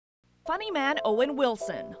funny man Owen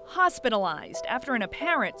Wilson, hospitalized after an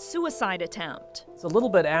apparent suicide attempt. It's a little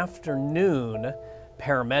bit after noon.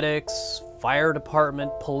 Paramedics, fire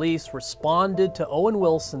department, police responded to Owen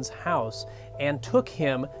Wilson's house and took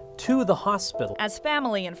him to the hospital. As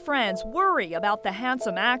family and friends worry about the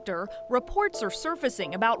handsome actor, reports are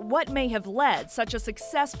surfacing about what may have led such a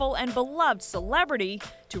successful and beloved celebrity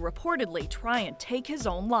to reportedly try and take his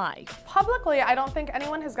own life. Publicly, I don't think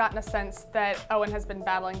anyone has gotten a sense that Owen has been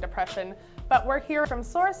battling depression, but we're hearing from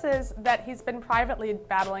sources that he's been privately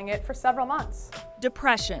battling it for several months.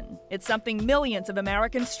 Depression. It's something millions of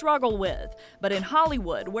Americans struggle with. But in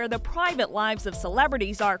Hollywood, where the private lives of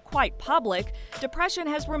celebrities are quite public, depression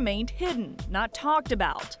has remained hidden, not talked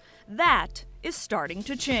about. That is starting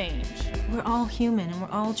to change. We're all human and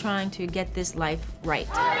we're all trying to get this life right.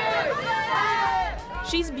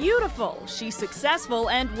 She's beautiful, she's successful,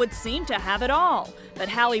 and would seem to have it all. But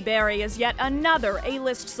Halle Berry is yet another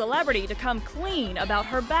A-list celebrity to come clean about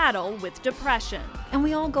her battle with depression. And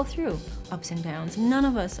we all go through ups and downs. None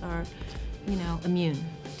of us are, immune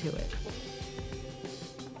to it.